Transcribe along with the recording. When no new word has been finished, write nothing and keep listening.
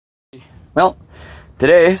Well,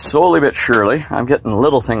 today, slowly but surely, I'm getting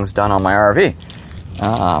little things done on my RV.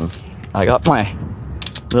 I got my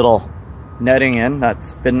little netting in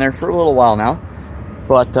that's been there for a little while now,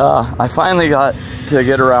 but I finally got to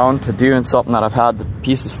get around to doing something that I've had the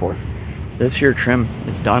pieces for. This here trim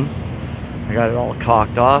is done. I got it all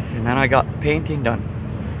caulked off, and then I got the painting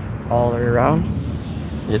done all the way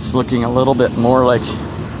around. It's looking a little bit more like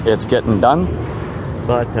it's getting done,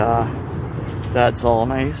 but that's all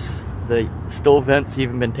nice. The stove vent's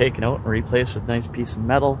even been taken out and replaced with a nice piece of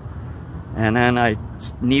metal. And then I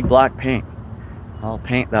need black paint. I'll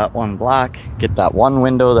paint that one black, get that one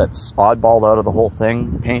window that's oddballed out of the whole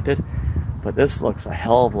thing painted. But this looks a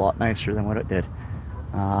hell of a lot nicer than what it did.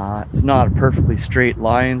 It's not perfectly straight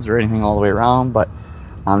lines or anything all the way around, but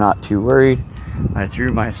I'm not too worried. I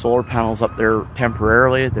threw my solar panels up there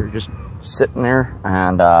temporarily. They're just sitting there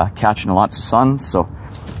and catching lots of sun. So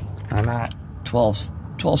I'm at 12.6,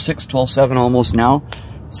 12.7 almost now.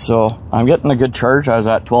 So I'm getting a good charge. I was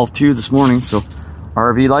at 12.2 this morning. So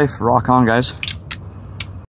RV life, rock on, guys.